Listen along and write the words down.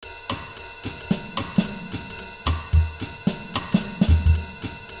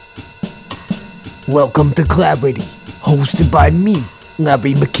Welcome to Clarity, hosted by me,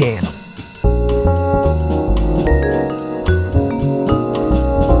 Larry McCannum.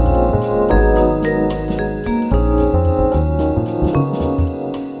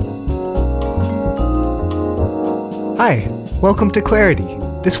 Hi, welcome to Clarity.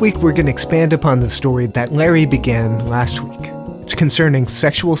 This week we're going to expand upon the story that Larry began last week. It's concerning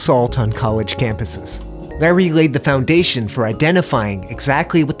sexual assault on college campuses. Larry laid the foundation for identifying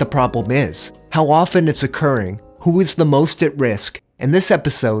exactly what the problem is, how often it's occurring, who is the most at risk, and this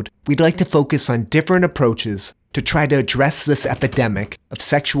episode, we'd like to focus on different approaches to try to address this epidemic of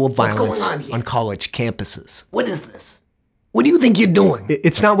sexual violence on college campuses. What is this? What do you think you're doing?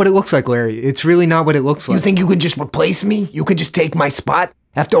 It's not what it looks like, Larry. It's really not what it looks like. You think you could just replace me? You could just take my spot?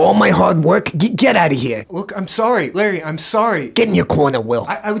 After all my hard work? Get out of here. Look, I'm sorry, Larry, I'm sorry. Get in your corner, Will.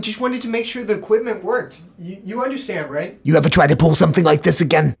 I just wanted to make sure the equipment worked. You understand, right? You ever try to pull something like this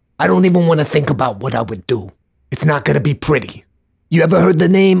again? I don't even want to think about what I would do. It's not gonna be pretty. You ever heard the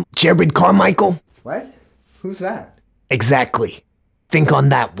name Jared Carmichael? What? Who's that? Exactly. Think on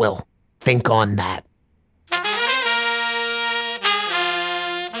that, Will. Think on that.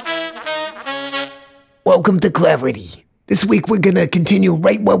 Welcome to Clarity. This week we're gonna continue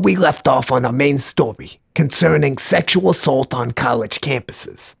right where we left off on our main story, concerning sexual assault on college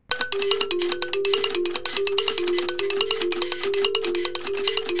campuses.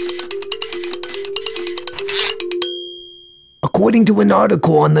 According to an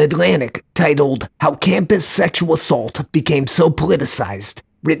article on The Atlantic titled How Campus Sexual Assault Became So Politicized,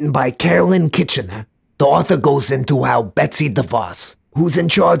 written by Carolyn Kitchener, the author goes into how Betsy DeVos, who's in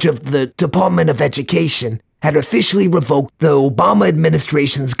charge of the Department of Education, had officially revoked the Obama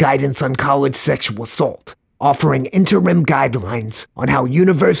administration's guidance on college sexual assault, offering interim guidelines on how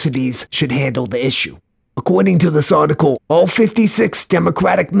universities should handle the issue. According to this article, all 56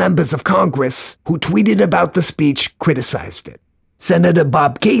 Democratic members of Congress who tweeted about the speech criticized it. Senator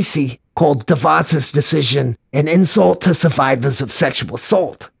Bob Casey called DeVos's decision an insult to survivors of sexual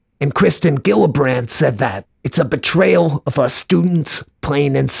assault, and Kristen Gillibrand said that it's a betrayal of our students,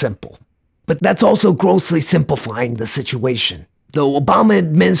 plain and simple. But that's also grossly simplifying the situation. The Obama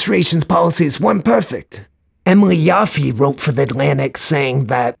administration's policies weren't perfect. Emily Yaffe wrote for The Atlantic saying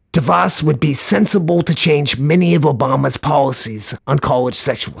that DeVos would be sensible to change many of Obama's policies on college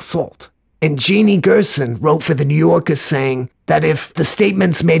sexual assault. And Jeannie Gerson wrote for The New Yorker saying that if the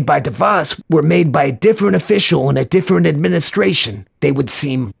statements made by DeVos were made by a different official in a different administration, they would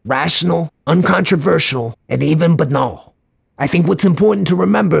seem rational, uncontroversial, and even banal. I think what's important to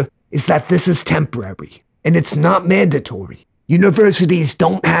remember is that this is temporary, and it's not mandatory. Universities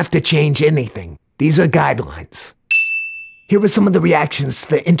don't have to change anything. These are guidelines. Here are some of the reactions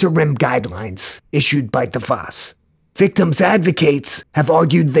to the interim guidelines issued by DeVos. Victims' advocates have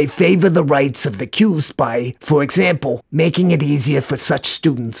argued they favor the rights of the accused by, for example, making it easier for such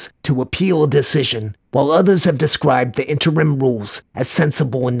students to appeal a decision, while others have described the interim rules as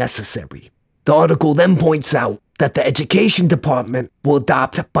sensible and necessary. The article then points out that the Education Department will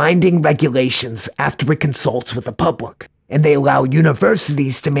adopt binding regulations after it consults with the public, and they allow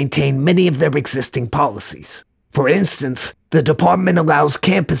universities to maintain many of their existing policies. For instance, the department allows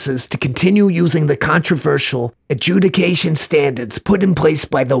campuses to continue using the controversial adjudication standards put in place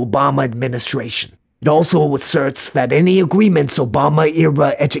by the Obama administration. It also asserts that any agreements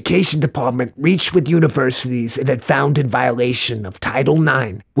Obama-era Education Department reached with universities it had found in violation of Title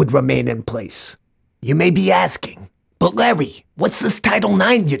IX would remain in place. You may be asking, but Larry, what's this Title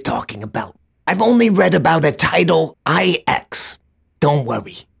IX you're talking about? I've only read about a Title IX. Don't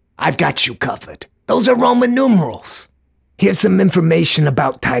worry, I've got you covered. Those are Roman numerals. Here's some information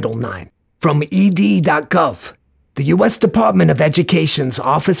about Title IX. From ed.gov, the U.S. Department of Education's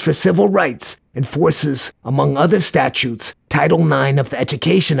Office for Civil Rights enforces, among other statutes, Title IX of the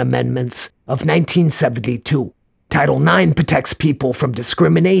Education Amendments of 1972. Title IX protects people from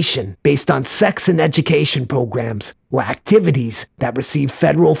discrimination based on sex and education programs or activities that receive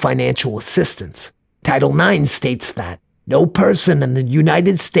federal financial assistance. Title IX states that no person in the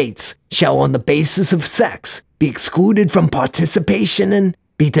United States shall, on the basis of sex, be excluded from participation in,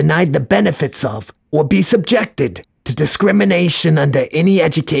 be denied the benefits of, or be subjected to discrimination under any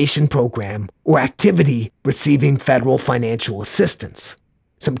education program or activity receiving federal financial assistance.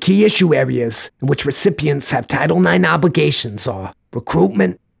 Some key issue areas in which recipients have Title IX obligations are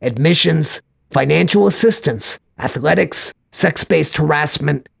recruitment, admissions, financial assistance, athletics, sex-based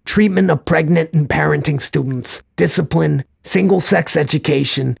harassment, treatment of pregnant and parenting students, discipline, single-sex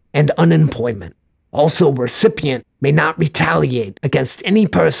education, and unemployment. Also, a recipient may not retaliate against any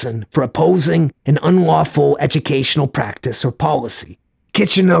person for opposing an unlawful educational practice or policy.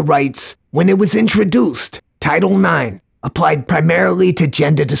 Kitchener writes, when it was introduced, Title IX applied primarily to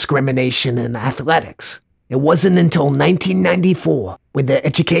gender discrimination in athletics. It wasn't until 1994 when the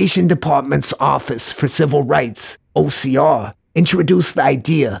Education Department's Office for Civil Rights, OCR, introduced the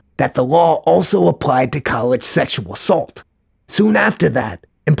idea that the law also applied to college sexual assault. Soon after that,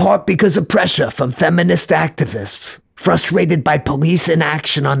 in part because of pressure from feminist activists, frustrated by police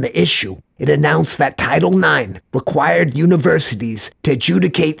inaction on the issue, it announced that Title IX required universities to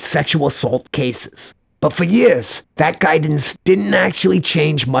adjudicate sexual assault cases. But for years, that guidance didn't actually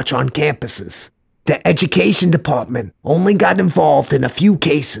change much on campuses. The Education Department only got involved in a few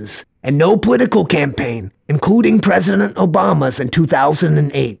cases, and no political campaign, including President Obama's in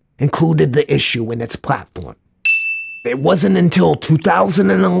 2008, included the issue in its platform. It wasn't until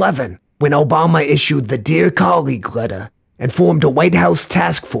 2011 when Obama issued the Dear Colleague letter and formed a White House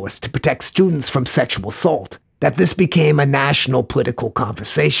task force to protect students from sexual assault that this became a national political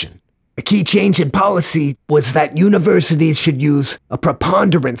conversation. A key change in policy was that universities should use a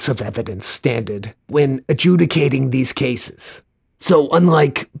preponderance of evidence standard when adjudicating these cases. So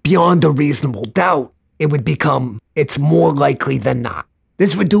unlike beyond a reasonable doubt, it would become it's more likely than not.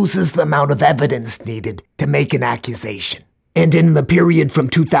 This reduces the amount of evidence needed to make an accusation. And in the period from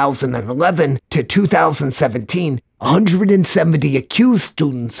 2011 to 2017, 170 accused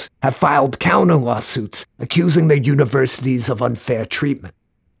students have filed counter lawsuits accusing their universities of unfair treatment.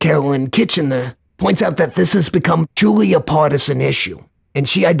 Carolyn Kitchener points out that this has become truly a partisan issue, and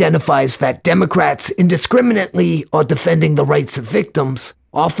she identifies that Democrats indiscriminately are defending the rights of victims,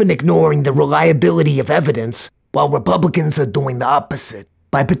 often ignoring the reliability of evidence, while Republicans are doing the opposite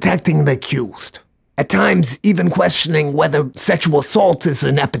by protecting the accused. At times, even questioning whether sexual assault is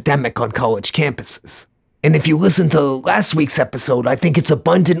an epidemic on college campuses. And if you listen to last week's episode, I think it's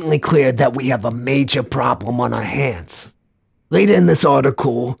abundantly clear that we have a major problem on our hands. Later in this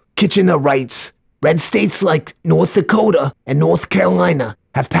article, Kitchener writes, red states like North Dakota and North Carolina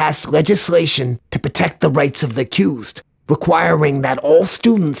have passed legislation to protect the rights of the accused, requiring that all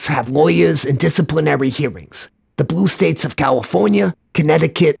students have lawyers in disciplinary hearings. The blue states of California,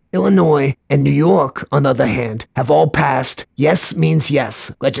 Connecticut, Illinois, and New York, on the other hand, have all passed yes means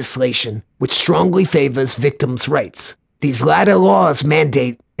yes legislation, which strongly favors victims' rights. These latter laws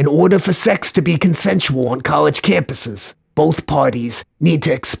mandate, in order for sex to be consensual on college campuses, both parties need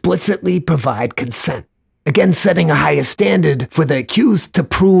to explicitly provide consent, again setting a higher standard for the accused to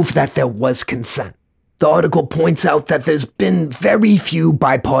prove that there was consent. The article points out that there's been very few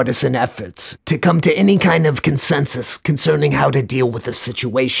bipartisan efforts to come to any kind of consensus concerning how to deal with the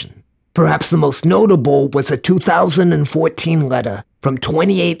situation. Perhaps the most notable was a 2014 letter from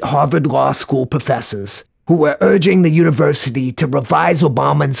 28 Harvard Law School professors who were urging the university to revise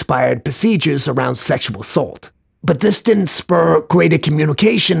Obama-inspired procedures around sexual assault. But this didn't spur greater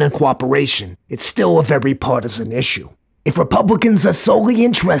communication and cooperation. It's still a very partisan issue. If Republicans are solely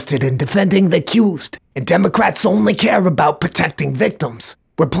interested in defending the accused, and Democrats only care about protecting victims,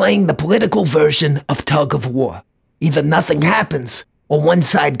 we're playing the political version of tug of war. Either nothing happens, or one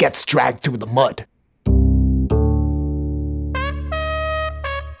side gets dragged through the mud.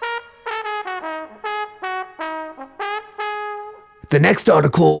 The next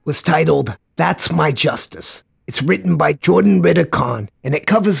article was titled, That's My Justice. It's written by Jordan Ritter-Kahn, and it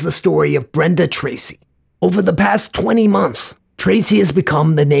covers the story of Brenda Tracy. Over the past 20 months, Tracy has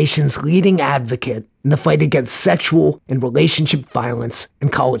become the nation's leading advocate in the fight against sexual and relationship violence in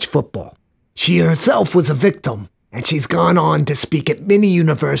college football. She herself was a victim, and she's gone on to speak at many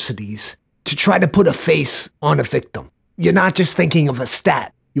universities to try to put a face on a victim. You're not just thinking of a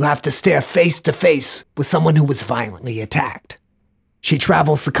stat. You have to stare face to face with someone who was violently attacked. She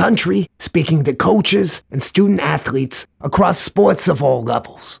travels the country, speaking to coaches and student athletes across sports of all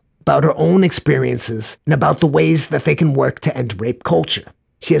levels, about her own experiences and about the ways that they can work to end rape culture.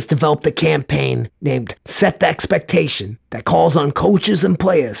 She has developed a campaign named Set the Expectation that calls on coaches and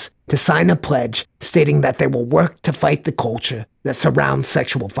players to sign a pledge stating that they will work to fight the culture that surrounds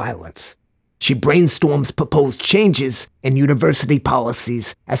sexual violence. She brainstorms proposed changes in university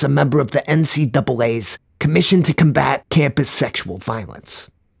policies as a member of the NCAA's Commission to Combat Campus Sexual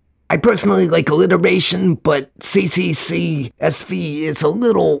Violence. I personally like alliteration, but CCCSV is a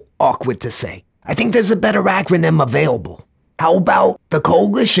little awkward to say. I think there's a better acronym available. How about the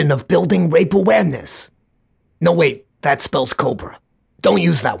Coalition of Building Rape Awareness? No, wait, that spells Cobra. Don't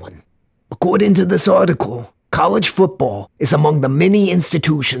use that one. According to this article, college football is among the many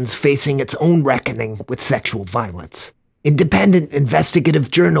institutions facing its own reckoning with sexual violence. Independent investigative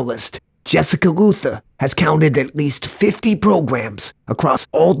journalist Jessica Luther has counted at least 50 programs across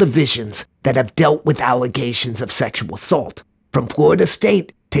all divisions that have dealt with allegations of sexual assault. from Florida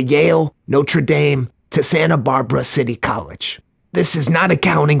State to Yale, Notre Dame to Santa Barbara City College. This is not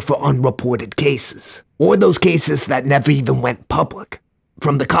accounting for unreported cases, or those cases that never even went public.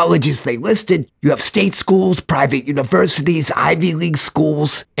 From the colleges they listed, you have state schools, private universities, Ivy League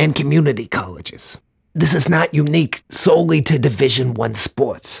schools, and community colleges. This is not unique solely to Division I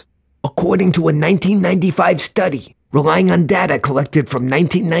sports. According to a 1995 study, relying on data collected from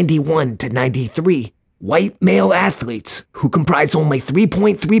 1991 to 93, white male athletes, who comprise only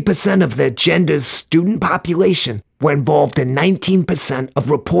 3.3% of their gender's student population, were involved in 19%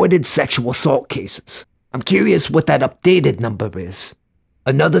 of reported sexual assault cases. I'm curious what that updated number is.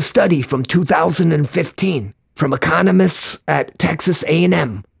 Another study from 2015 from economists at Texas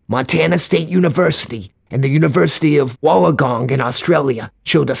A&M, Montana State University, and the University of Wollongong in Australia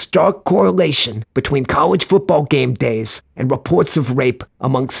showed a stark correlation between college football game days and reports of rape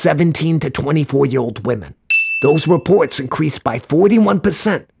among 17 to 24-year-old women. Those reports increased by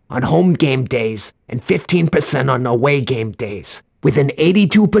 41% on home game days and 15% on away game days, with an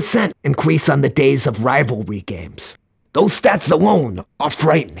 82% increase on the days of rivalry games. Those stats alone are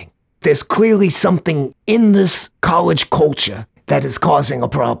frightening. There's clearly something in this college culture that is causing a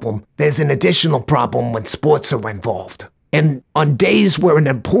problem. There's an additional problem when sports are involved. And on days where an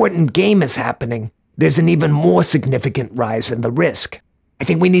important game is happening, there's an even more significant rise in the risk. I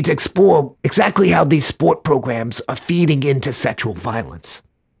think we need to explore exactly how these sport programs are feeding into sexual violence.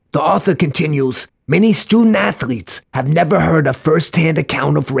 The author continues, many student athletes have never heard a first-hand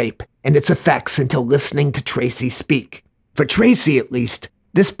account of rape and its effects until listening to Tracy speak. For Tracy, at least,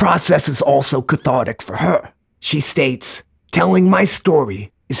 this process is also cathartic for her. She states, telling my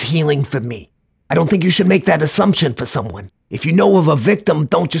story is healing for me. I don't think you should make that assumption for someone. If you know of a victim,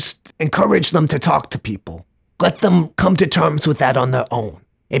 don't just encourage them to talk to people. Let them come to terms with that on their own.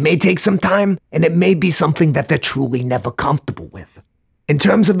 It may take some time, and it may be something that they're truly never comfortable with. In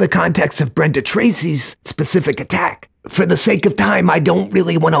terms of the context of Brenda Tracy's specific attack, for the sake of time, I don't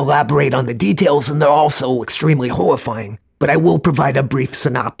really want to elaborate on the details, and they're also extremely horrifying, but I will provide a brief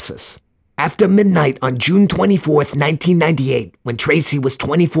synopsis. After midnight on June 24th, 1998, when Tracy was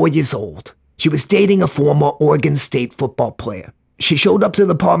 24 years old, she was dating a former Oregon State football player. She showed up to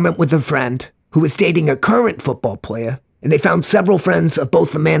the apartment with a friend who was dating a current football player, and they found several friends of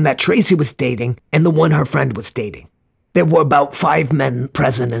both the man that Tracy was dating and the one her friend was dating. There were about 5 men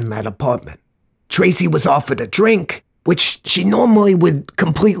present in that apartment. Tracy was offered a drink, which she normally would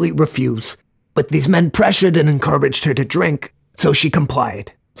completely refuse, but these men pressured and encouraged her to drink, so she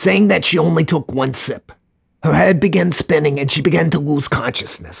complied, saying that she only took 1 sip. Her head began spinning and she began to lose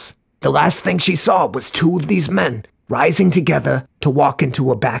consciousness. The last thing she saw was 2 of these men rising together to walk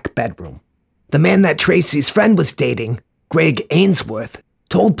into a back bedroom. The man that Tracy's friend was dating, Greg Ainsworth,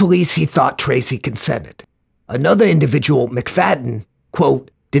 told police he thought Tracy consented. Another individual, McFadden,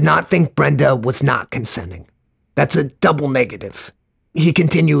 quote, did not think Brenda was not consenting. That's a double negative. He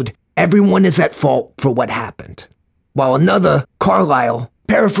continued, everyone is at fault for what happened. While another, Carlisle,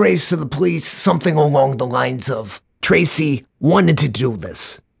 paraphrased to the police something along the lines of, Tracy wanted to do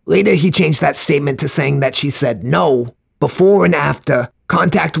this. Later, he changed that statement to saying that she said no before and after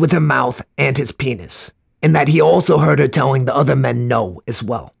contact with her mouth and his penis, and that he also heard her telling the other men no as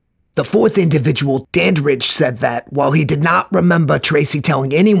well. The 4th individual, Dandridge, said that while he did not remember Tracy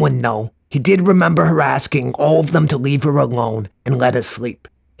telling anyone no, he did remember her asking all of them to leave her alone and let her sleep.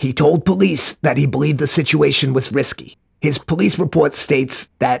 He told police that he believed the situation was risky. His police report states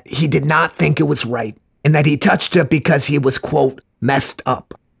that he did not think it was right, and that he touched her because he was, quote, messed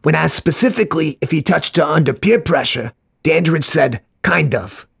up. When asked specifically if he touched her under peer pressure, Dandridge said, kind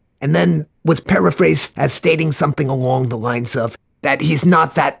of, and then was paraphrased as stating something along the lines of that he's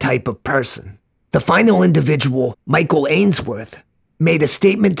not that type of person. The final individual, Michael Ainsworth, made a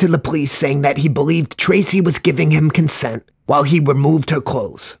statement to the police saying that he believed Tracy was giving him consent while he removed her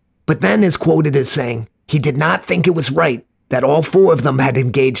clothes, but then is quoted as saying he did not think it was right that all 4 of them had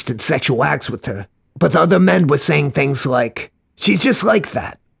engaged in sexual acts with her, but the other men were saying things like, she's just like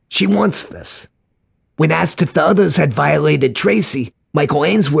that. She wants this. When asked if the others had violated Tracy, Michael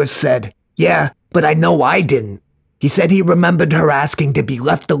Ainsworth said, yeah, but I know I didn't. He said he remembered her asking to be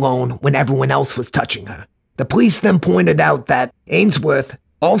left alone when everyone else was touching her. The police then pointed out that Ainsworth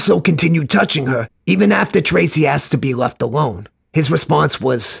also continued touching her even after Tracy asked to be left alone. His response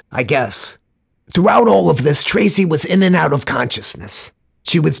was, I guess. Throughout all of this, Tracy was in and out of consciousness.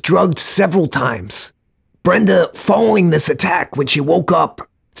 She was drugged several times. Brenda, following this attack, when she woke up,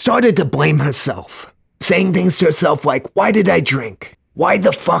 started to blame herself, saying things to herself like, why did I drink? Why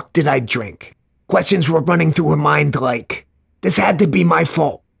the fuck did I drink? Questions were running through her mind like, this had to be my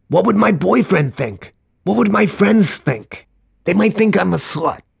fault. What would my boyfriend think? What would my friends think? they might think I'm a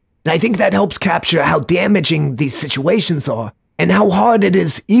slut. And I think that helps capture how damaging these situations are and how hard it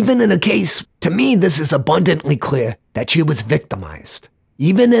is, even in a case, to me, this is abundantly clear, that she was victimized.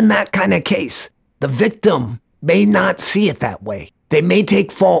 Even in that kind of case, the victim may not see it that way. They may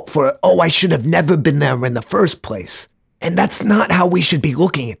take fault for, I should have never been there in the first place. And that's not how we should be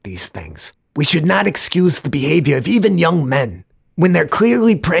looking at these things. We should not excuse the behavior of even young men when they're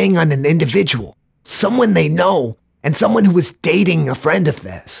clearly preying on an individual, someone they know, and someone who is dating a friend of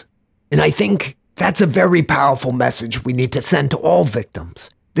theirs. And I think that's a very powerful message we need to send to all victims.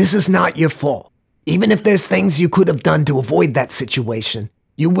 This is not your fault. Even if there's things you could have done to avoid that situation,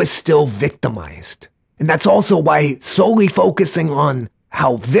 you were still victimized. And that's also why solely focusing on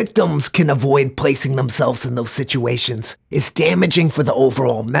how victims can avoid placing themselves in those situations is damaging for the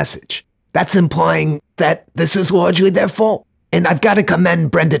overall message. That's implying that this is largely their fault. And I've got to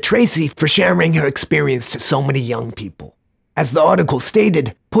commend Brenda Tracy for sharing her experience to so many young people. As the article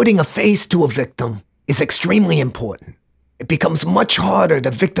stated, putting a face to a victim is extremely important. It becomes much harder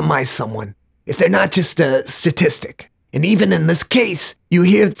to victimize someone if they're not just a statistic. And even in this case, you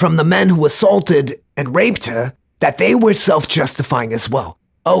hear from the men who assaulted and raped her that they were self-justifying as well.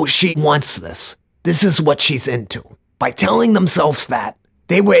 Oh, she wants this. This is what she's into. By telling themselves that,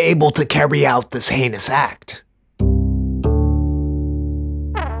 they were able to carry out this heinous act.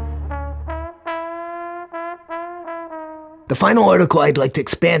 The final article I'd like to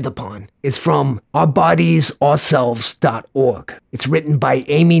expand upon is from ourbodiesourselves.org. It's written by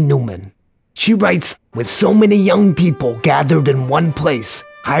Amy Newman. She writes, with so many young people gathered in one place,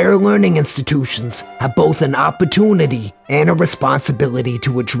 higher learning institutions have both an opportunity and a responsibility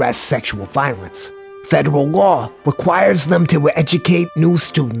to address sexual violence. Federal law requires them to educate new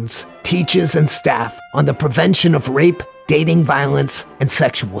students, teachers, and staff on the prevention of rape, dating violence, and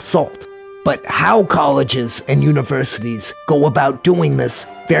sexual assault. But how colleges and universities go about doing this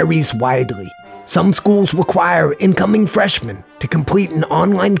varies widely. Some schools require incoming freshmen to complete an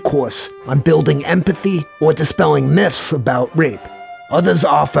online course on building empathy or dispelling myths about rape. Others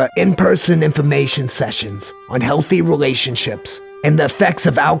offer in-person information sessions on healthy relationships and the effects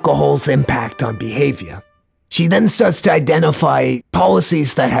of alcohol's impact on behavior. She then starts to identify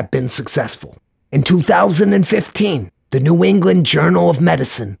policies that have been successful. In 2015, the New England Journal of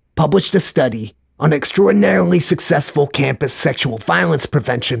Medicine published a study on an extraordinarily successful campus sexual violence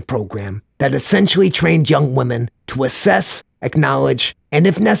prevention program that essentially trained young women to assess, acknowledge, and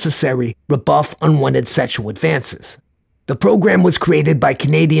if necessary, rebuff unwanted sexual advances. The program was created by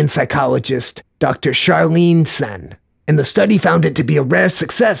Canadian psychologist Dr. Charlene Sen, and the study found it to be a rare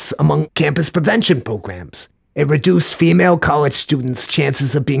success among campus prevention programs. It reduced female college students'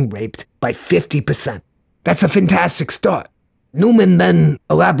 chances of being raped by 50%. That's a fantastic start. Newman then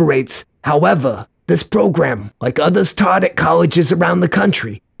elaborates, however, this program, like others taught at colleges around the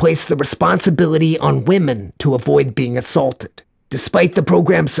country, placed the responsibility on women to avoid being assaulted. Despite the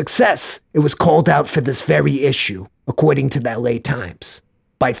program's success, it was called out for this very issue, according to the LA Times.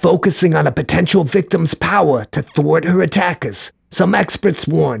 By focusing on a potential victim's power to thwart her attackers, some experts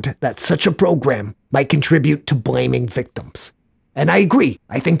warned that such a program might contribute to blaming victims. And I agree,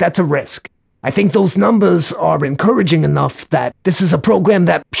 I think that's a risk. I think those numbers are encouraging enough that this is a program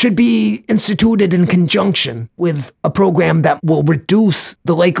that should be instituted in conjunction with a program that will reduce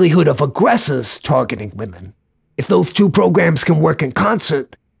the likelihood of aggressors targeting women. If those two programs can work in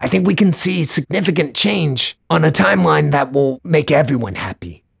concert, I think we can see significant change on a timeline that will make everyone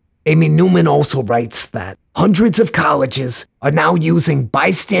happy. Amy Newman also writes that hundreds of colleges are now using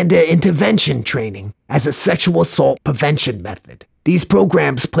bystander intervention training as a sexual assault prevention method. These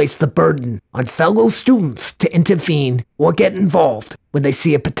programs place the burden on fellow students to intervene or get involved when they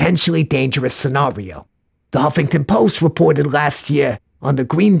see a potentially dangerous scenario. The Huffington Post reported last year on the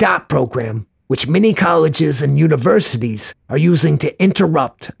Green Dot program, which many colleges and universities are using to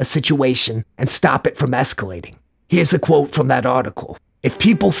interrupt a situation and stop it from escalating. Here's a quote from that article. If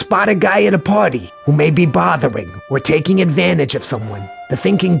people spot a guy at a party who may be bothering or taking advantage of someone, the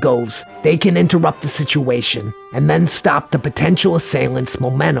thinking goes they can interrupt the situation and then stop the potential assailant's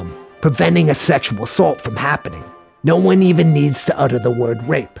momentum, preventing a sexual assault from happening. No one even needs to utter the word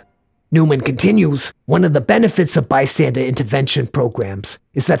rape. Newman continues, one of the benefits of bystander intervention programs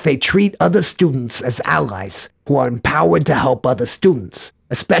is that they treat other students as allies who are empowered to help other students,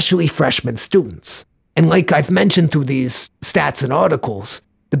 especially freshman students. And like I've mentioned through these stats and articles,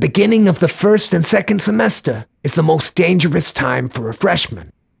 the beginning of the first and second semester is the most dangerous time for a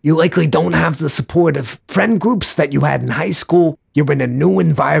freshman. You likely don't have the support of friend groups that you had in high school. You're in a new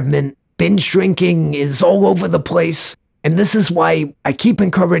environment. Binge drinking is all over the place. And this is why I keep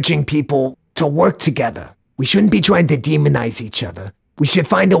encouraging people to work together. We shouldn't be trying to demonize each other. We should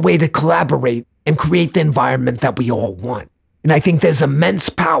find a way to collaborate and create the environment that we all want. And I think there's immense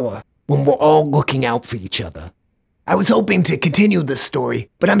power when we're all looking out for each other. I was hoping to continue this story,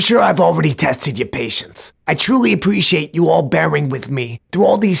 but I'm sure I've already tested your patience. I truly appreciate you all bearing with me through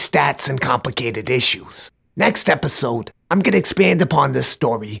all these stats and complicated issues. Next episode, I'm going to expand upon this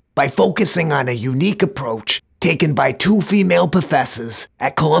story by focusing on a unique approach taken by 2 female professors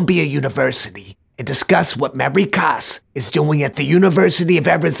at Columbia University and discuss what Mary Koss is doing at the University of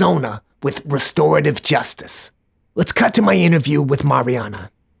Arizona with restorative justice. Let's cut to my interview with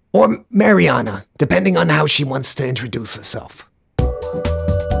Mariana. Or Mariana, depending on how she wants to introduce herself.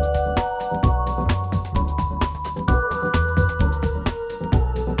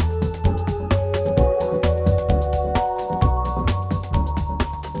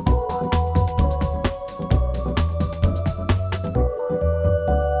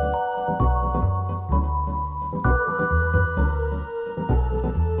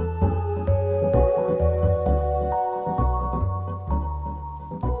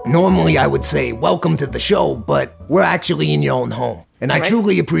 Normally, I would say, welcome to the show, but we're actually in your own home. And I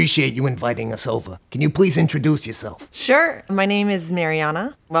truly appreciate you inviting us over. Can you please introduce yourself? Sure. My name is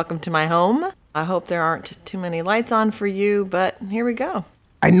Mariana. Welcome to my home. I hope there aren't too many lights on for you, but here we go.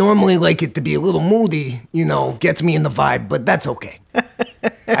 I normally like it to be a little moody, gets me in the vibe, but that's okay.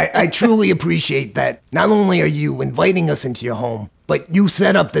 I truly appreciate that not only are you inviting us into your home, but you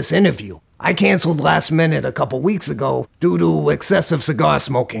set up this interview. I canceled last minute a couple weeks ago due to excessive cigar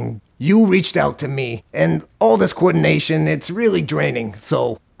smoking. You reached out to me, and all this coordination, it's really draining,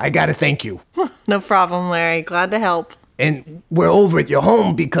 so I gotta thank you. No problem, Larry. Glad to help. And we're over at your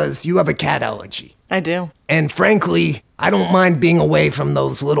home because you have a cat allergy. I do. And frankly, I don't mind being away from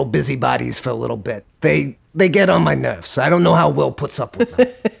those little busybodies for a little bit. They get on my nerves. I don't know how Will puts up with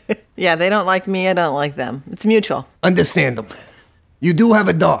them. Yeah, they don't like me, I don't like them. It's mutual. Understandable. You do have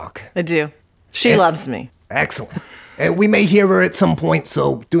a dog. I do. She loves me. Excellent. And we may hear her at some point,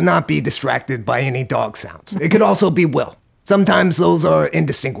 so do not be distracted by any dog sounds. It could also be Will. Sometimes those are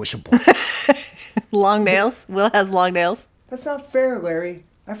indistinguishable. Long nails? Will has long nails. That's not fair, Larry.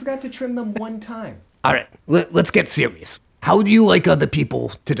 I forgot to trim them one time. All right, let's get serious. How do you like other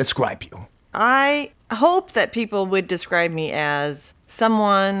people to describe you? I hope that people would describe me as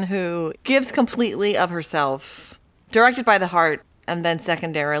someone who gives completely of herself, directed by the heart, and then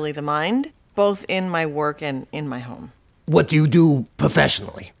secondarily the mind, both in my work and in my home. What do you do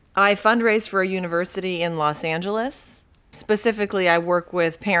professionally? I fundraise for a university in Los Angeles. Specifically, I work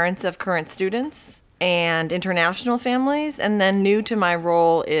with parents of current students and international families. And then new to my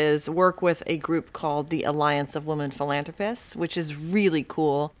role is work with a group called the Alliance of Women Philanthropists, which is really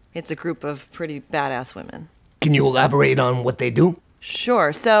cool. It's a group of pretty badass women. Can you elaborate on what they do?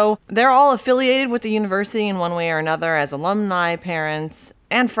 Sure. So they're all affiliated with the university in one way or another as alumni, parents,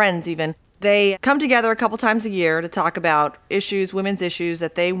 and friends even. They come together a couple times a year to talk about issues, women's issues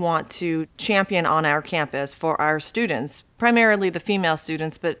that they want to champion on our campus for our students, primarily the female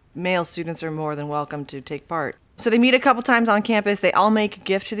students, but male students are more than welcome to take part. So they meet a couple times on campus. They all make a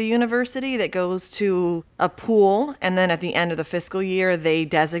gift to the university that goes to a pool. And then at the end of the fiscal year, they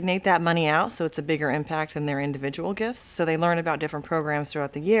designate that money out. So it's a bigger impact than their individual gifts. So they learn about different programs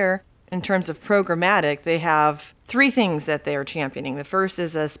throughout the year. In terms of programmatic, they have 3 things that they are championing. The first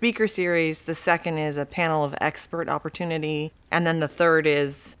is a speaker series. The second is a panel of expert opportunity. And then the third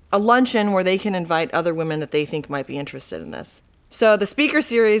is a luncheon where they can invite other women that they think might be interested in this. So the speaker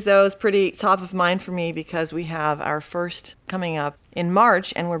series, though, is pretty top of mind for me because we have our first coming up in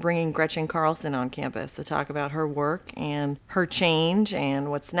March, and we're bringing Gretchen Carlson on campus to talk about her work and her change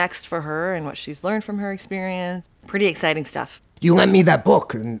and what's next for her and what she's learned from her experience. Pretty exciting stuff. You lent me that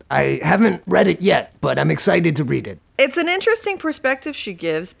book, and I haven't read it yet, but I'm excited to read it. It's an interesting perspective she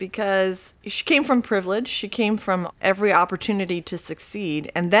gives because she came from privilege. She came from every opportunity to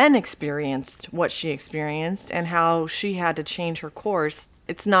succeed and then experienced what she experienced and how she had to change her course.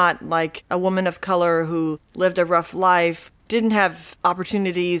 It's not like a woman of color who lived a rough life, didn't have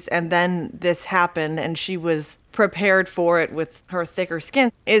opportunities, and then this happened and she was prepared for it with her thicker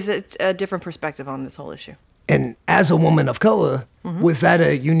skin. Is it a different perspective on this whole issue? And as a woman of color, was that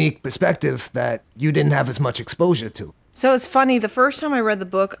a unique perspective that you didn't have as much exposure to? So it's funny, the first time I read the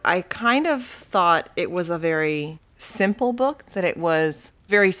book, I kind of thought it was a very simple book, that it was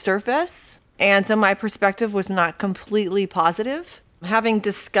very surface. And so my perspective was not completely positive. Having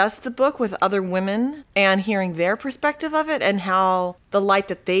discussed the book with other women and hearing their perspective of it and how the light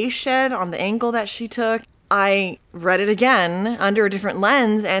that they shed on the angle that she took, I read it again under a different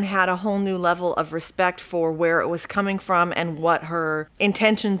lens and had a whole new level of respect for where it was coming from and what her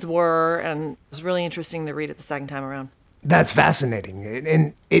intentions were. And it was really interesting to read it the second time around. That's fascinating.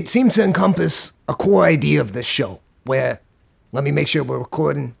 And it seems to encompass a core idea of this show where, let me make sure we're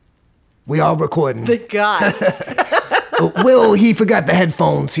recording. We are recording. Thank God. Will, he forgot the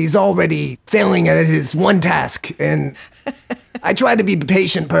headphones. He's already failing at his one task. And I try to be a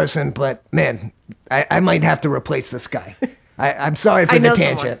patient person, but man, I might have to replace this guy. I'm sorry for the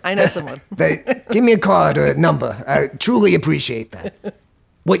tangent. I know someone. Give me a card or a number. I truly appreciate that.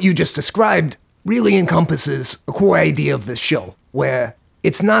 What you just described really encompasses a core idea of this show, where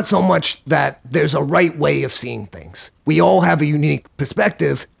it's not so much that there's a right way of seeing things. We all have a unique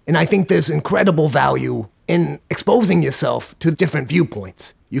perspective, and I think there's incredible value in exposing yourself to different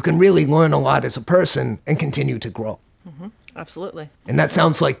viewpoints. You can really learn a lot as a person and continue to grow. Mm-hmm. Absolutely. And that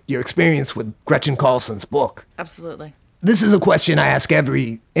sounds like your experience with Gretchen Carlson's book. Absolutely. This is a question I ask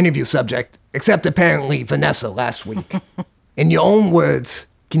every interview subject, except apparently Vanessa last week. In your own words,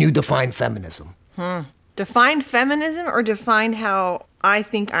 can you define feminism? Define feminism or define how I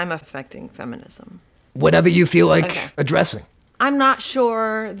think I'm affecting feminism? Whatever you feel like addressing. I'm not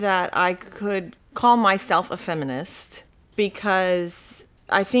sure that I could call myself a feminist because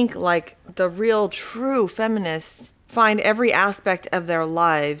I think like the real true feminists find every aspect of their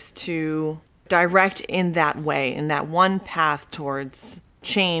lives to direct in that way, in that one path towards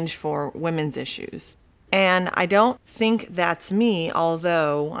change for women's issues. And I don't think that's me,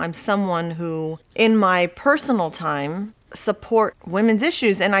 although I'm someone who, in my personal time, support women's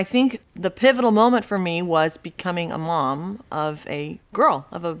issues. And I think the pivotal moment for me was becoming a mom of a girl,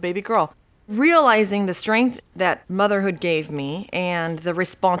 of a baby girl. Realizing the strength that motherhood gave me and the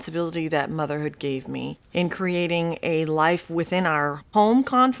responsibility that motherhood gave me in creating a life within our home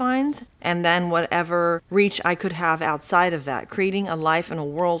confines and then whatever reach I could have outside of that, creating a life and a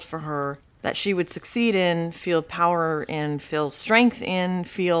world for her that she would succeed in, feel power in, feel strength in,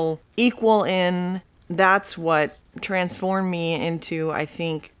 feel equal in. That's what transformed me into, I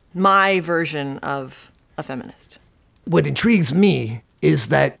think, my version of a feminist. What intrigues me is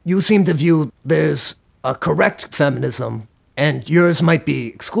that you seem to view there's a correct feminism and yours might be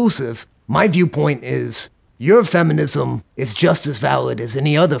exclusive. My viewpoint is your feminism is just as valid as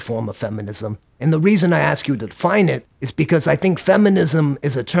any other form of feminism. And the reason I ask you to define it is because I think feminism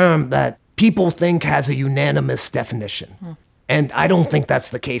is a term that people think has a unanimous definition. And I don't think that's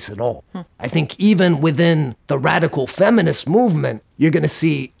the case at all. I think even within the radical feminist movement, you're going to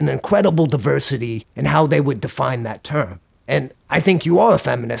see an incredible diversity in how they would define that term. And I think you are a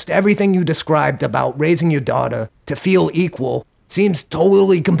feminist. Everything you described about raising your daughter to feel equal seems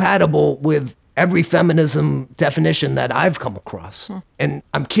totally compatible with every feminism definition that I've come across. And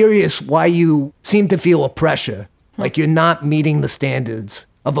I'm curious why you seem to feel a pressure, like you're not meeting the standards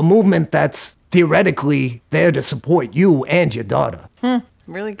of a movement that's theoretically there to support you and your daughter.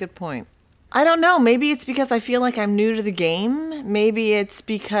 Really good point. I don't know. Maybe it's because I feel like I'm new to the game. Maybe it's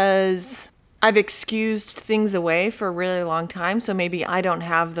because I've excused things away for a really long time, so maybe I don't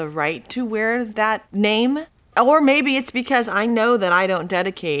have the right to wear that name. Or maybe it's because I know that I don't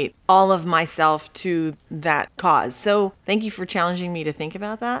dedicate all of myself to that cause. So thank you for challenging me to think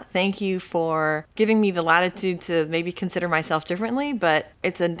about that. Thank you for giving me the latitude to maybe consider myself differently, but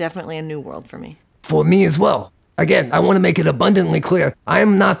it's definitely a new world for me. For me as well. Again, I want to make it abundantly clear. I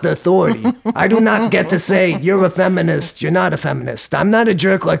am not the authority. I do not get to say, you're a feminist, you're not a feminist. I'm not a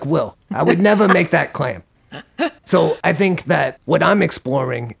jerk like Will. I would never make that claim. So I think that what I'm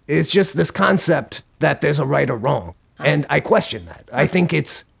exploring is just this concept that there's a right or wrong. And I question that. I think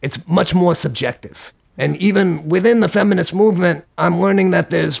it's much more subjective. And even within the feminist movement, I'm learning that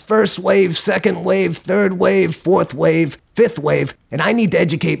there's first wave, second wave, third wave, fourth wave, fifth wave, and I need to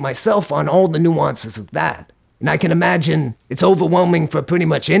educate myself on all the nuances of that. And I can imagine it's overwhelming for pretty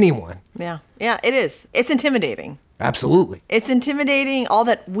much anyone. Yeah, it is. It's intimidating. Absolutely. It's intimidating. All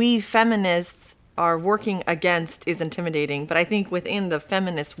that we feminists are working against is intimidating. But I think within the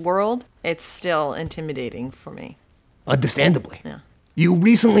feminist world, it's still intimidating for me. Understandably. Yeah. You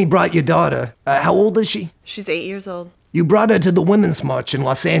recently brought your daughter. How old is she? She's 8 years old. You brought her to the Women's March in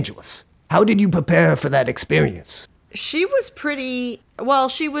Los Angeles. How did you prepare her for that experience? She was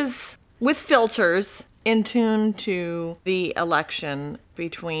she was with filters in tune to the election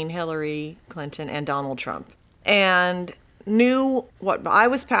between Hillary Clinton and Donald Trump, and knew what I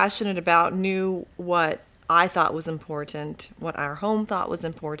was passionate about, knew what I thought was important, what our home thought was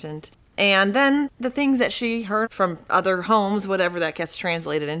important, and then the things that she heard from other homes, whatever that gets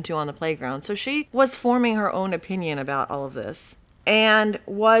translated into on the playground. So she was forming her own opinion about all of this. and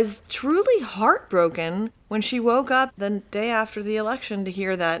was truly heartbroken when she woke up the day after the election to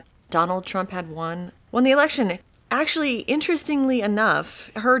hear that Donald Trump had won the election. Actually, interestingly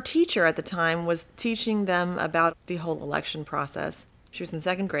enough, her teacher at the time was teaching them about the whole election process. She was in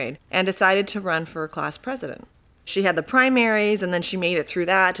second grade and decided to run for class president. She had the primaries, and then she made it through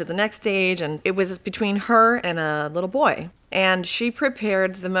that to the next stage, and it was between her and a little boy. And she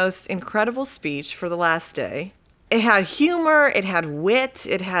prepared the most incredible speech for the last day. It had humor, it had wit,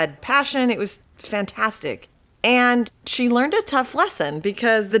 it had passion. It was fantastic. And she learned a tough lesson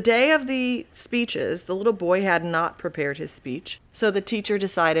because the day of the speeches, the little boy had not prepared his speech. So the teacher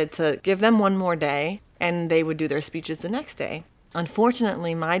decided to give them one more day, and they would do their speeches the next day.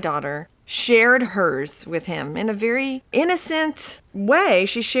 Unfortunately, my daughter shared hers with him in a very innocent way.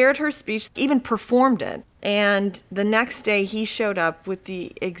 She shared her speech, even performed it. And the next day he showed up with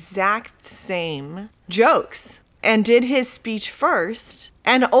the exact same jokes and did his speech first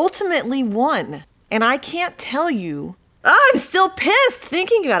and ultimately won. And I can't tell you, I'm still pissed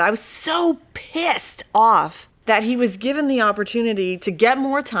thinking about it. I was so pissed off that he was given the opportunity to get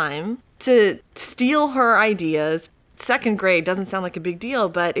more time, to steal her ideas. Second grade doesn't sound like a big deal,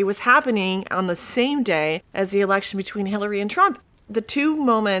 but it was happening on the same day as the election between Hillary and Trump. The two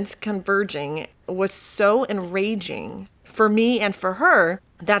moments converging was so enraging for me and for her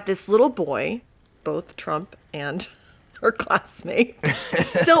that this little boy, both Trump and her classmate,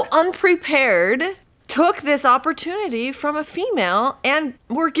 so unprepared, took this opportunity from a female and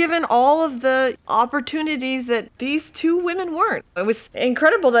were given all of the opportunities that these two women weren't. It was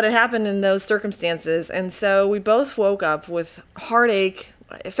incredible that it happened in those circumstances. And so we both woke up with heartache.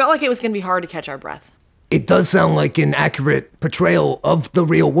 It felt like it was going to be hard to catch our breath. It does sound like an accurate portrayal of the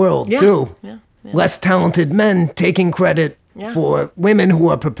real world, too. Yeah. Less talented men taking credit for women who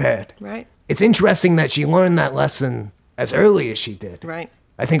are prepared. Right. It's interesting that she learned that lesson as early as she did. Right.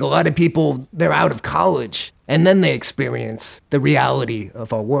 I think a lot of people, they're out of college and then they experience the reality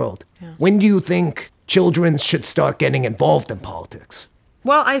of our world. Yeah. When do you think children should start getting involved in politics?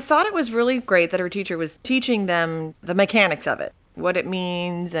 Well, I thought it was really great that her teacher was teaching them the mechanics of it, what it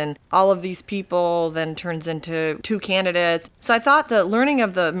means, and all of these people then turns into two candidates. So I thought the learning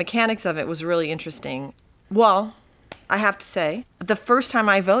of the mechanics of it was really interesting. Well, I have to say, the first time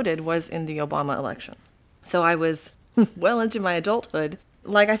I voted was in the Obama election. So I was well into my adulthood.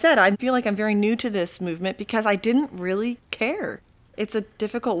 Like I said, I feel like I'm very new to this movement because I didn't really care. It's a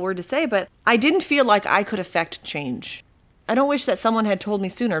difficult word to say, but I didn't feel like I could affect change. I don't wish that someone had told me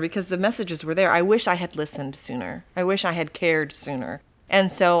sooner because the messages were there. I wish I had listened sooner. I wish I had cared sooner.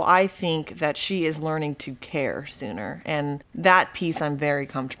 And so I think that she is learning to care sooner. And that piece I'm very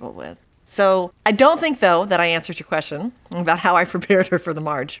comfortable with. So I don't think, though, that I answered your question about how I prepared her for the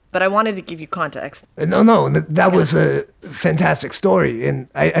march, but I wanted to give you context. No, that was a fantastic story, and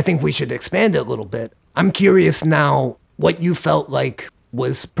I think we should expand it a little bit. I'm curious now what you felt like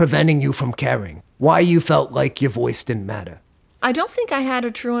was preventing you from caring, why you felt like your voice didn't matter. I don't think I had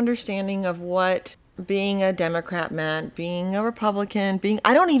a true understanding of what being a Democrat meant, being a Republican,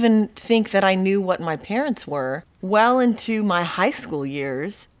 I don't even think that I knew what my parents were well into my high school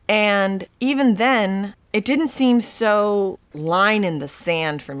years. And even then, it didn't seem so line in the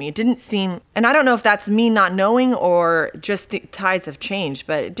sand for me. It didn't seem, and I don't know if that's me not knowing or just the tides have changed,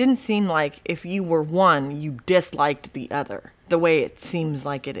 but it didn't seem like if you were one, you disliked the other, the way it seems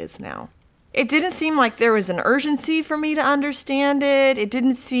like it is now. It didn't seem like there was an urgency for me to understand it. It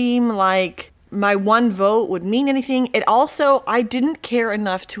didn't seem like my one vote would mean anything. I didn't care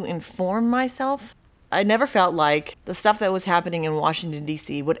enough to inform myself. I never felt like the stuff that was happening in Washington,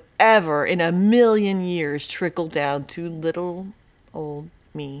 D.C. would ever in a million years trickle down to little old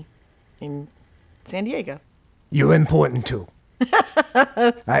me in San Diego. You're important too.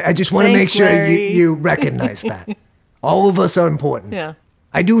 I just want to make sure you recognize that. All of us are important. Yeah.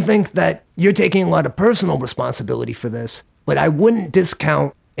 I do think that you're taking a lot of personal responsibility for this, but I wouldn't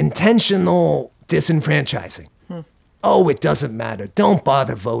discount intentional disenfranchising. Oh, it doesn't matter. Don't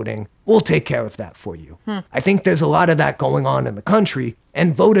bother voting. We'll take care of that for you. I think there's a lot of that going on in the country,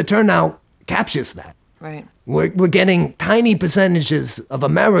 and voter turnout captures that. Right. We're getting tiny percentages of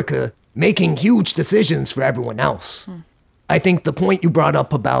America making huge decisions for everyone else. I think the point you brought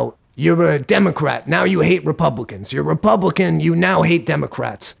up about you're a Democrat, now you hate Republicans. You're a Republican, you now hate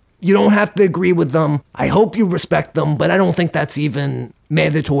Democrats. You don't have to agree with them. I hope you respect them, but I don't think that's even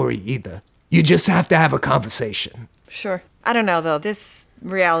mandatory either. You just have to have a conversation. Sure. I don't know, though. This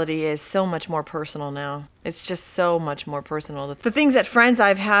reality is so much more personal now. It's just so much more personal. The things that friends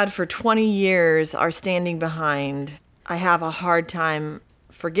I've had for 20 years are standing behind, I have a hard time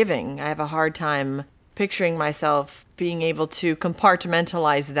forgiving. I have a hard time picturing myself being able to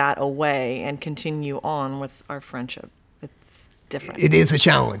compartmentalize that away and continue on with our friendship. It's different. It is a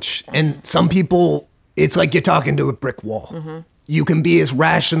challenge. And some people, it's like you're talking to a brick wall. You can be as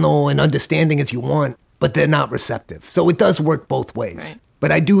rational and understanding as you want, but they're not receptive. So it does work both ways. Right.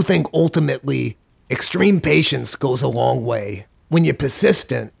 But I do think ultimately extreme patience goes a long way. When you're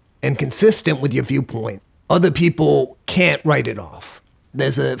persistent and consistent with your viewpoint, other people can't write it off.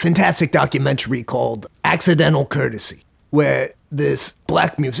 There's a fantastic documentary called Accidental Courtesy, where this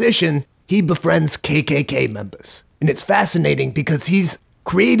black musician, he befriends KKK members. And it's fascinating because he's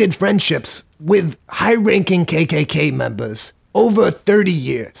created friendships with high-ranking KKK members over 30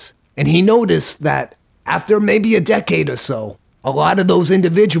 years. And he noticed that after maybe a decade or so, a lot of those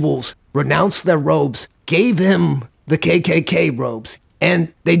individuals renounced their robes, gave him the KKK robes,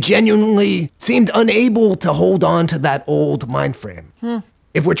 and they genuinely seemed unable to hold on to that old mind frame.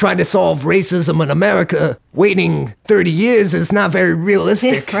 If we're trying to solve racism in America, waiting 30 years is not very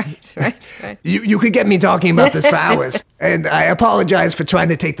realistic. Right. You could get me talking about this for hours, and I apologize for trying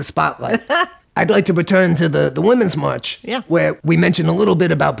to take the spotlight. I'd like to return to the Women's March, where we mentioned a little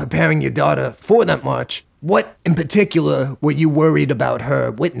bit about preparing your daughter for that march. What in particular were you worried about her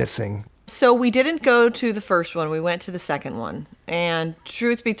witnessing? So we didn't go to the first one. We went to the second one. And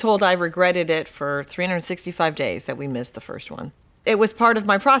truth be told, I regretted it for 365 days that we missed the first one. It was part of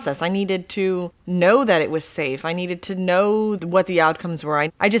my process. I needed to know that it was safe. I needed to know what the outcomes were.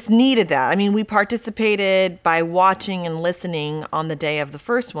 I just needed that. I mean, we participated by watching and listening on the day of the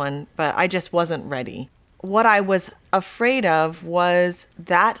first one, but I just wasn't ready. What I was afraid of was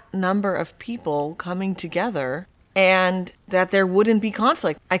that number of people coming together and that there wouldn't be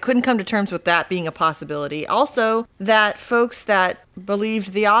conflict. I couldn't come to terms with that being a possibility. Also, that folks that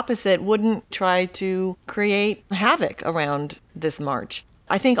believed the opposite wouldn't try to create havoc around this march.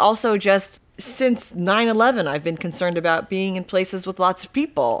 I think also just since 9/11, I've been concerned about being in places with lots of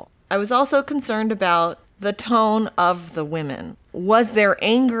people. I was also concerned about the tone of the women. Was their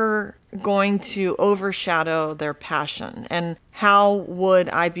anger going to overshadow their passion? And how would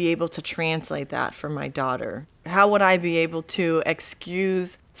I be able to translate that for my daughter? How would I be able to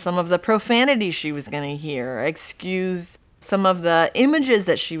excuse some of the profanity she was going to hear, excuse some of the images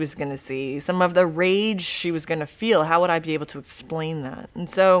that she was going to see, some of the rage she was going to feel? How would I be able to explain that? And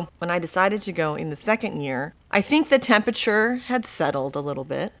so when I decided to go in the second year, I think the temperature had settled a little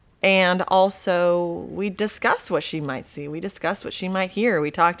bit. And also, we discussed what she might see. We discussed what she might hear. We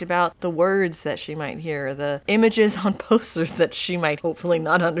talked about the words that she might hear, the images on posters that she might hopefully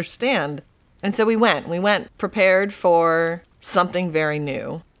not understand. And so we went prepared for something very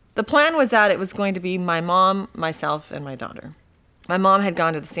new. The plan was that it was going to be my mom, myself, and my daughter. My mom had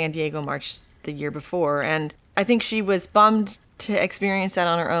gone to the San Diego March the year before, and I think she was bummed to experience that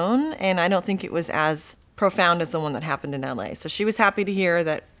on her own, and I don't think it was as profound as the one that happened in LA. So she was happy to hear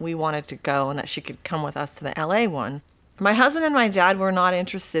that we wanted to go and that she could come with us to the LA one. My husband and my dad were not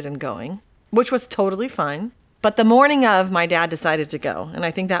interested in going, which was totally fine. But the morning of, my dad decided to go. And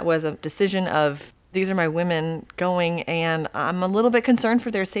I think that was a decision of, these are my women going, and I'm a little bit concerned for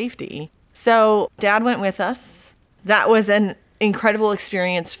their safety. So Dad went with us. That was an incredible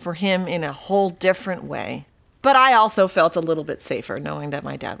experience for him in a whole different way. But I also felt a little bit safer knowing that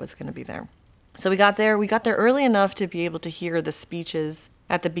my dad was going to be there. So we got there early enough to be able to hear the speeches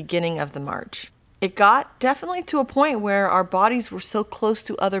at the beginning of the march. It got definitely to a point where our bodies were so close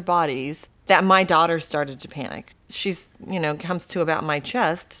to other bodies that my daughter started to panic. She's, comes to about my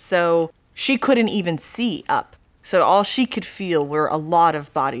chest, so she couldn't even see up. So all she could feel were a lot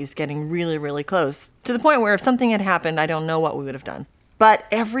of bodies getting really, really close, to the point where if something had happened, I don't know what we would have done. But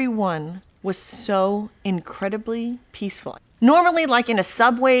everyone was so incredibly peaceful. Normally, like in a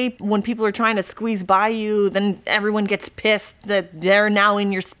subway, when people are trying to squeeze by you, then everyone gets pissed that they're now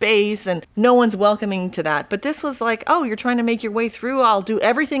in your space and no one's welcoming to that. But this was like, oh, you're trying to make your way through. I'll do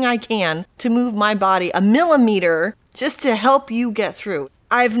everything I can to move my body a millimeter just to help you get through.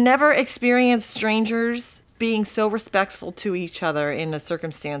 I've never experienced strangers being so respectful to each other in a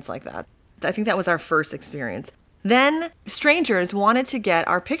circumstance like that. I think that was our first experience. Then strangers wanted to get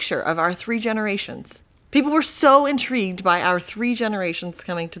our picture of our 3 generations. People were so intrigued by our 3 generations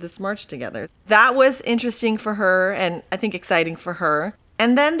coming to this march together. That was interesting for her and I think exciting for her.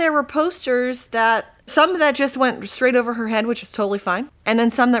 And then there were posters some that just went straight over her head, which is totally fine. And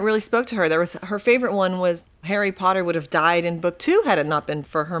then some that really spoke to her. Her favorite one was Harry Potter would have died in book 2 had it not been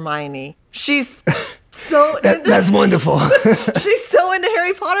for Hermione. She's so... That's wonderful. She's so into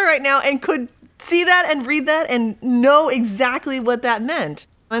Harry Potter right now and could see that and read that and know exactly what that meant.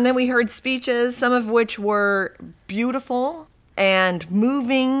 And then we heard speeches, some of which were beautiful and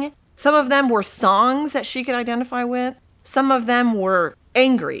moving Some of them were songs that she could identify with. Some of them were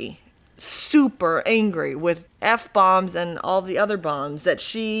angry, super angry, with F-bombs and all the other bombs that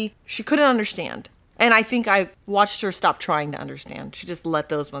she couldn't understand. And I think I watched her stop trying to understand. She just let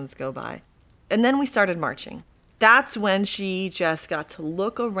those ones go by. And then we started marching. That's when she just got to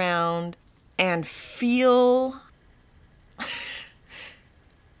look around and feel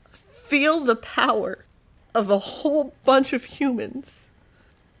the power of a whole bunch of humans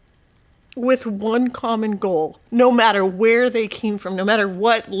with one common goal, no matter where they came from, no matter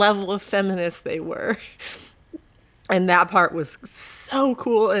what level of feminist they were. And that part was so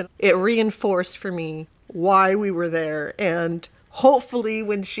cool, and it reinforced for me why we were there. And hopefully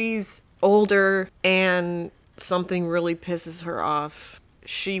when she's older and something really pisses her off,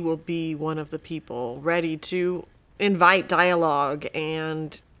 she will be one of the people ready to invite dialogue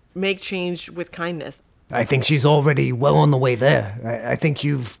and make change with kindness. I think she's already well on the way there. I think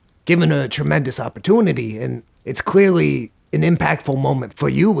you've given her a tremendous opportunity, and it's clearly an impactful moment for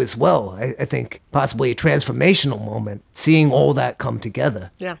you as well. I think possibly a transformational moment, seeing all that come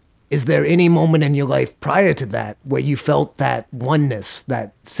together. Yeah. Is there any moment in your life prior to that where you felt that oneness,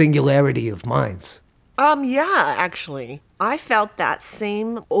 that singularity of minds? Yeah, actually. I felt that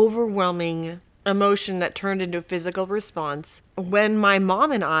same overwhelming emotion that turned into a physical response when my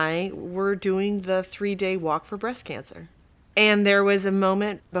mom and I were doing the 3-day walk for breast cancer. And there was a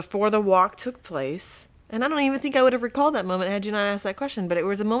moment before the walk took place, and I don't even think I would have recalled that moment had you not asked that question, but it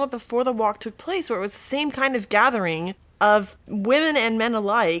was a moment before the walk took place where it was the same kind of gathering of women and men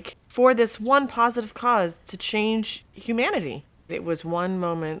alike for this one positive cause to change humanity. It was one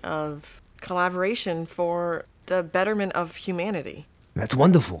moment of collaboration for the betterment of humanity. That's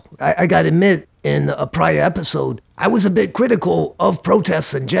wonderful. I gotta admit, in a prior episode, I was a bit critical of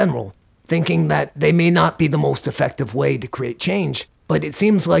protests in general, thinking that they may not be the most effective way to create change. But it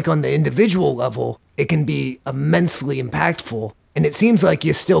seems like on the individual level, it can be immensely impactful. And it seems like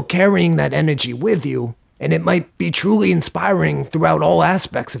you're still carrying that energy with you, and it might be truly inspiring throughout all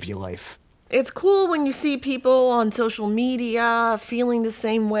aspects of your life. It's cool when you see people on social media feeling the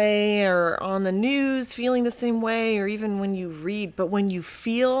same way, or on the news feeling the same way, or even when you read. But when you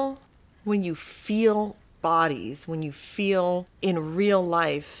feel bodies, when you feel in real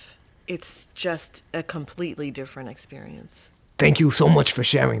life, it's just a completely different experience. Thank you so much for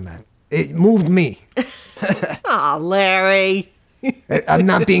sharing that. It moved me. Aw, Larry. I'm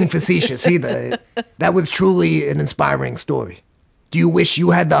not being facetious either. That was truly an inspiring story. Do you wish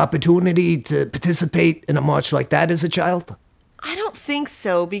you had the opportunity to participate in a march like that as a child? I don't think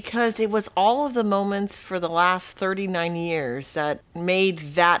so, because it was all of the moments for the last 39 years that made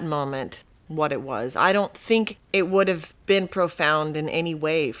that moment what it was. I don't think it would have been profound in any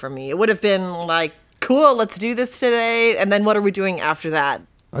way for me. It would have been like, cool, let's do this today, and then what are we doing after that?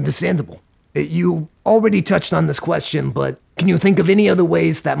 Understandable. You already touched on this question, but can you think of any other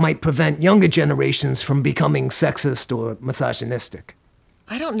ways that might prevent younger generations from becoming sexist or misogynistic?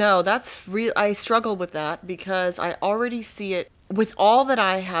 I don't know. That's real. I struggle with that because I already see it with all that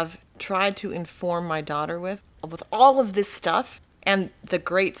I have tried to inform my daughter with all of this stuff and the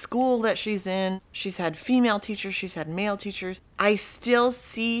great school that she's in. She's had female teachers, she's had male teachers. I still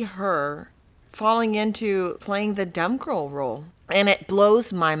see her falling into playing the dumb girl role. And it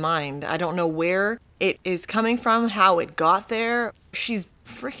blows my mind. I don't know where it is coming from, how it got there. She's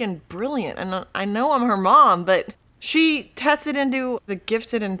freaking brilliant. And I know I'm her mom, but she tested into the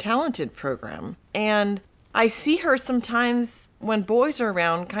gifted and talented program. And I see her sometimes when boys are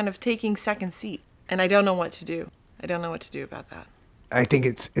around kind of taking second seat. And I don't know what to do. I don't know what to do about that. I think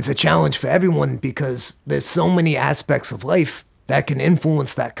it's a challenge for everyone because there's so many aspects of life that can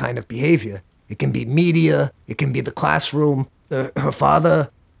influence that kind of behavior. It can be media, it can be the classroom, her father,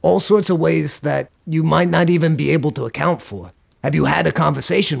 all sorts of ways that you might not even be able to account for. Have you had a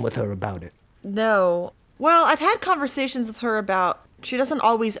conversation with her about it? No. Well, I've had conversations with her about she doesn't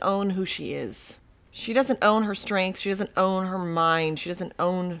always own who she is. She doesn't own her strengths. She doesn't own her mind. She doesn't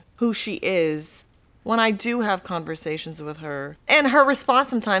own who she is. When I do have conversations with her, and her response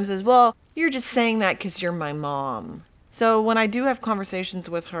sometimes is, well, you're just saying that because you're my mom. So when I do have conversations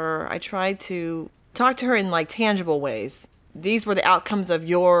with her, I try to talk to her in like tangible ways. These were the outcomes of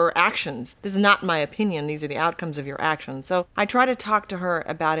your actions. This is not my opinion. These are the outcomes of your actions. So I try to talk to her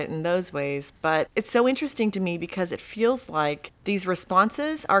about it in those ways. But it's so interesting to me because it feels like these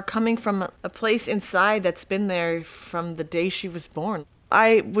responses are coming from a place inside that's been there from the day she was born.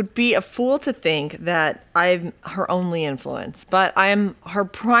 I would be a fool to think that I'm her only influence, but I am her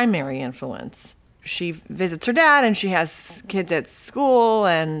primary influence. she visits her dad and she has kids at school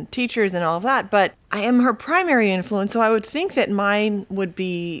and teachers and all of that. But I am her primary influence, so I would think that mine would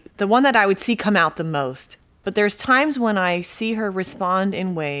be the one that I would see come out the most. But there's times when I see her respond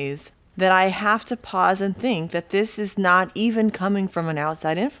in ways that I have to pause and think that this is not even coming from an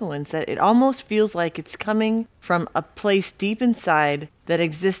outside influence, that it almost feels like it's coming from a place deep inside that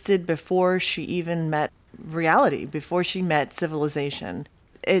existed before she even met reality, before she met civilization.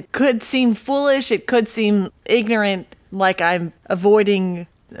 It could seem foolish, it could seem ignorant, like I'm avoiding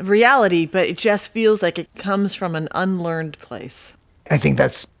reality, but it just feels like it comes from an unlearned place. I think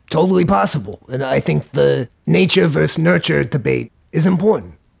that's totally possible, and I think the nature versus nurture debate is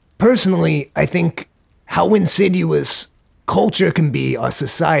important. Personally, I think how insidious culture can be, our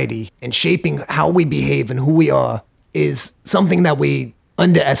society, and shaping how we behave and who we are is something that we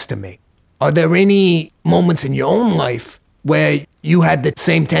underestimate. Are there any moments in your own life where you had the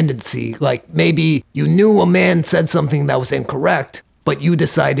same tendency, like maybe you knew a man said something that was incorrect, but you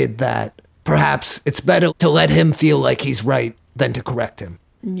decided that perhaps it's better to let him feel like he's right than to correct him?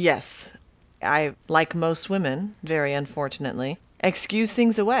 Yes. I, like most women, very unfortunately, excuse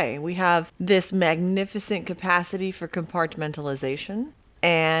things away. We have this magnificent capacity for compartmentalization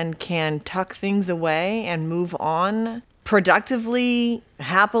and can tuck things away and move on productively,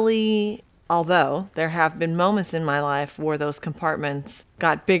 happily. Although there have been moments in my life where those compartments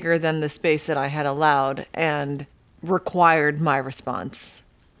got bigger than the space that I had allowed and required my response.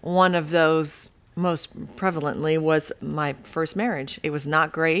 One of those most prevalently was my first marriage. It was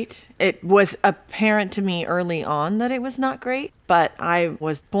not great. It was apparent to me early on that it was not great, but I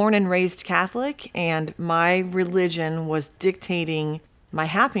was born and raised Catholic, and my religion was dictating my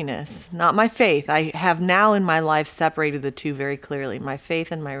happiness, not my faith. I have now in my life separated the two very clearly. My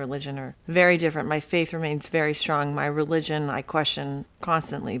faith and my religion are very different. My faith remains very strong. My religion I question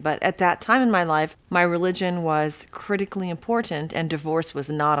constantly. But at that time in my life, my religion was critically important and divorce was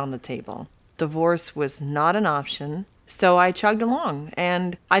not on the table. Divorce was not an option. So I chugged along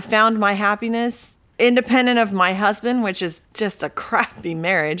and I found my happiness independent of my husband, which is just a crappy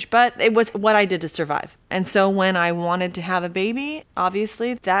marriage, but it was what I did to survive. And so when I wanted to have a baby,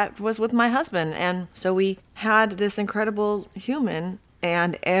 obviously that was with my husband. And so we had this incredible human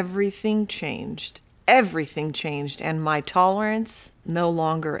and everything changed. Everything changed and my tolerance no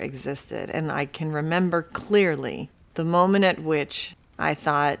longer existed. And I can remember clearly the moment at which I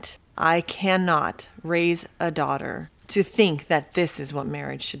thought, I cannot raise a daughter to think that this is what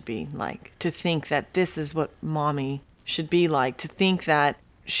marriage should be like, to think that this is what mommy should be like, to think that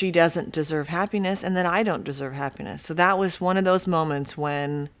she doesn't deserve happiness and that I don't deserve happiness. So that was one of those moments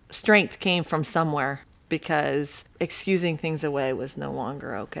when strength came from somewhere because excusing things away was no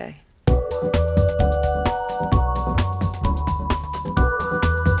longer okay.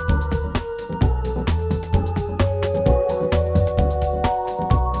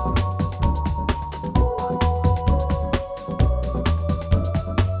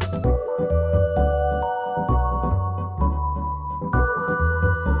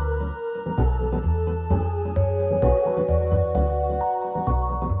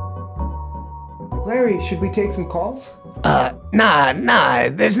 Larry, should we take some calls? Nah,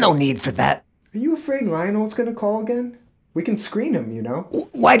 there's no need for that. Are you afraid Lionel's gonna call again? We can screen him, you know?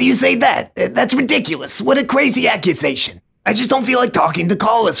 Why do you say that? That's ridiculous. What a crazy accusation. I just don't feel like talking to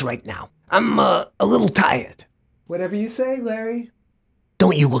callers right now. I'm, a little tired. Whatever you say, Larry.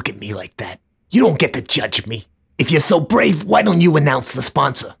 Don't you look at me like that. You don't get to judge me. If you're so brave, why don't you announce the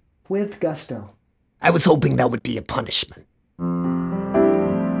sponsor? With gusto. I was hoping that would be a punishment.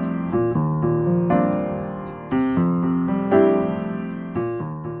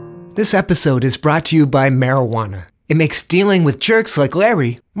 This episode is brought to you by marijuana. It makes dealing with jerks like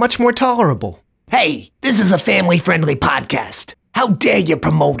Larry much more tolerable. Hey, this is a family-friendly podcast. How dare you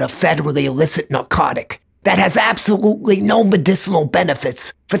promote a federally illicit narcotic that has absolutely no medicinal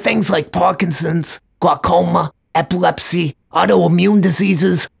benefits for things like Parkinson's, glaucoma, epilepsy, autoimmune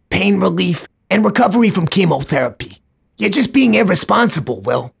diseases, pain relief, and recovery from chemotherapy. You're just being irresponsible,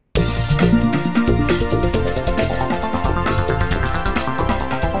 Will.